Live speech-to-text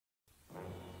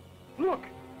Look!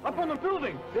 Up on the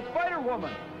building! It's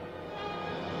Spider-Woman!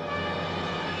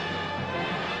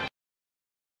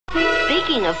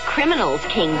 Speaking of criminals,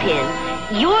 Kingpin,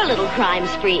 your little crime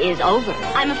spree is over.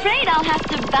 I'm afraid I'll have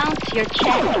to bounce your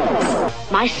check.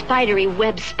 My spidery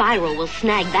web spiral will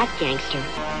snag that gangster.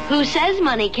 Who says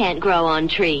money can't grow on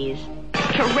trees?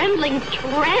 Trembling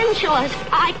tarantulas,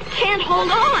 I can't hold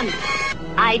on.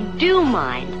 I do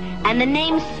mind, and the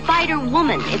name's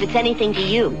Spider-Woman if it's anything to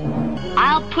you.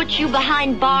 I'll put you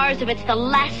behind bars if it's the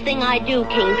last thing I do,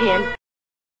 Kingpin.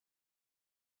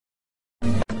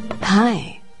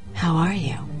 Hi. How are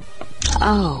you?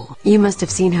 Oh, you must have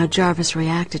seen how Jarvis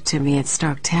reacted to me at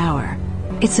Stark Tower.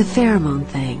 It's a pheromone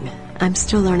thing. I'm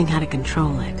still learning how to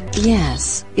control it.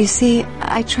 Yes, you see,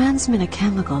 I transmit a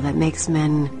chemical that makes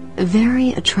men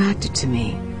very attracted to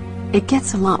me. It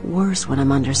gets a lot worse when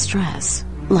I'm under stress,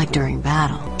 like during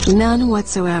battle. None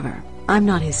whatsoever. I'm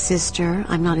not his sister,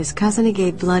 I'm not his cousin he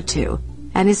gave blood to,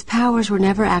 and his powers were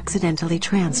never accidentally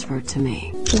transferred to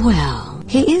me. Well,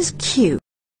 he is cute.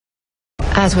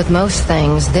 As with most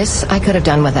things, this I could have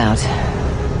done without.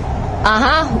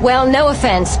 Well, no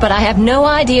offense, but I have no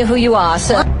idea who you are,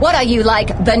 so what are you,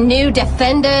 like, the new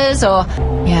Defenders, or...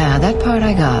 Yeah, that part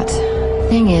I got.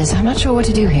 Thing is, I'm not sure what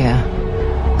to do here.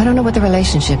 I don't know what the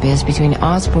relationship is between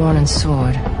Osborn and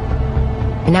Sword.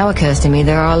 It now occurs to me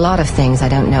there are a lot of things I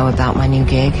don't know about my new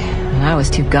gig, and I was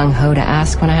too gung-ho to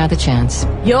ask when I had the chance.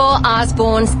 You're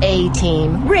Osborn's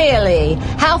A-team. Really?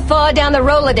 How far down the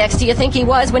Rolodex do you think he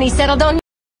was when he settled on...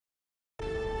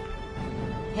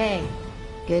 Hey,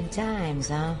 good times,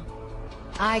 huh?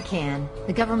 I can.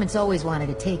 The government's always wanted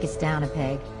to take us down a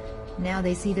peg. Now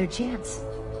they see their chance.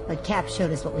 But Cap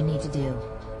showed us what we need to do.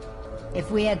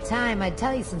 If we had time, I'd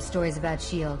tell you some stories about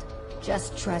S.H.I.E.L.D.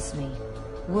 Just trust me.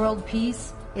 World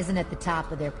peace isn't at the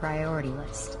top of their priority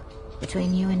list.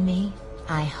 Between you and me,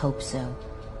 I hope so.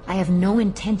 I have no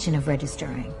intention of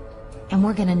registering. And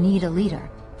we're gonna need a leader.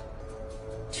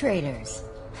 Traitors.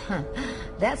 Huh.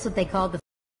 That's what they called the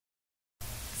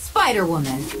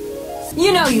Spider-Woman.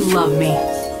 You know you love me.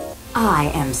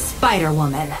 I am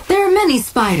Spider-Woman. There are many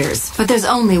spiders, but there's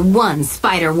only one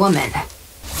Spider-Woman.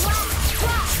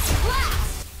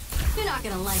 You're not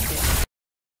gonna like this.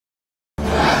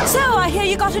 So, I hear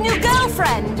you got a new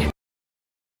girlfriend.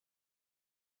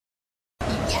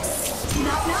 Yes!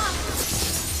 Knock knock!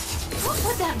 Who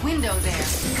put that window there?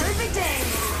 Perfect day.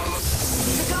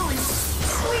 How's it going?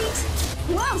 Sweet.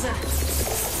 Wowza.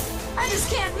 I just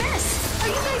can't miss. Are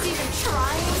you guys even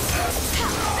trying? Ha,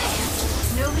 man.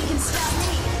 Nobody can stop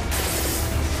me.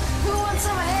 Who wants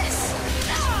some of this?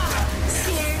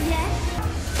 Scared yet?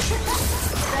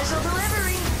 Special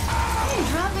delivery.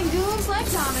 Dropping goons like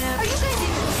dominoes. Are you guys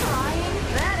even trying?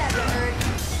 That had to hurt.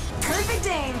 Perfect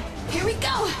aim. Here we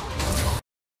go.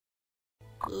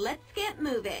 Let's get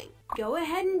moving. Go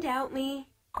ahead and doubt me.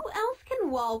 Who else can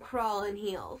wall crawl in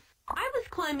heels? I was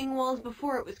climbing walls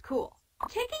before it was cool.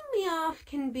 Taking me off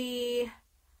can be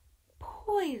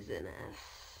poisonous.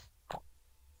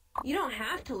 You don't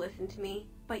have to listen to me,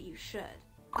 but you should.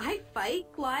 I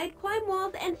fight, glide, climb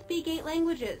walls, and speak 8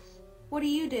 languages. What do?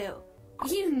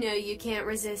 You know you can't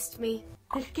resist me.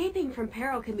 Escaping from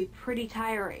peril can be pretty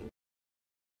tiring.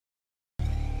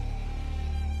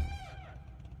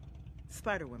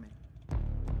 Spider-Woman.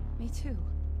 Me too.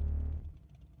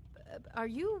 Are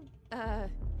you,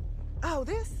 Oh,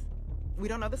 this? We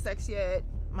don't know the sex yet.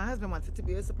 My husband wants it to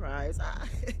be a surprise.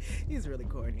 He's really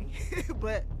corny.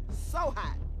 But so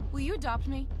hot. Will you adopt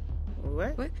me?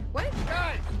 What? What?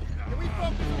 Guys! Can we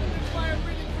focus on the big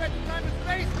fire-breathing threat to time and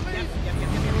space, please?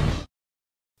 Yep.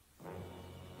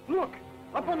 Look!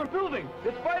 Up on the building!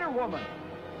 It's Spider-Woman!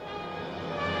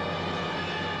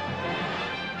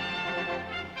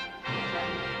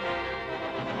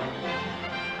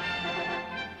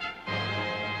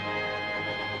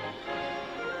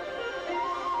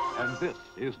 And this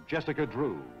is Jessica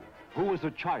Drew, who as a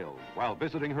child, while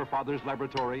visiting her father's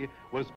laboratory, was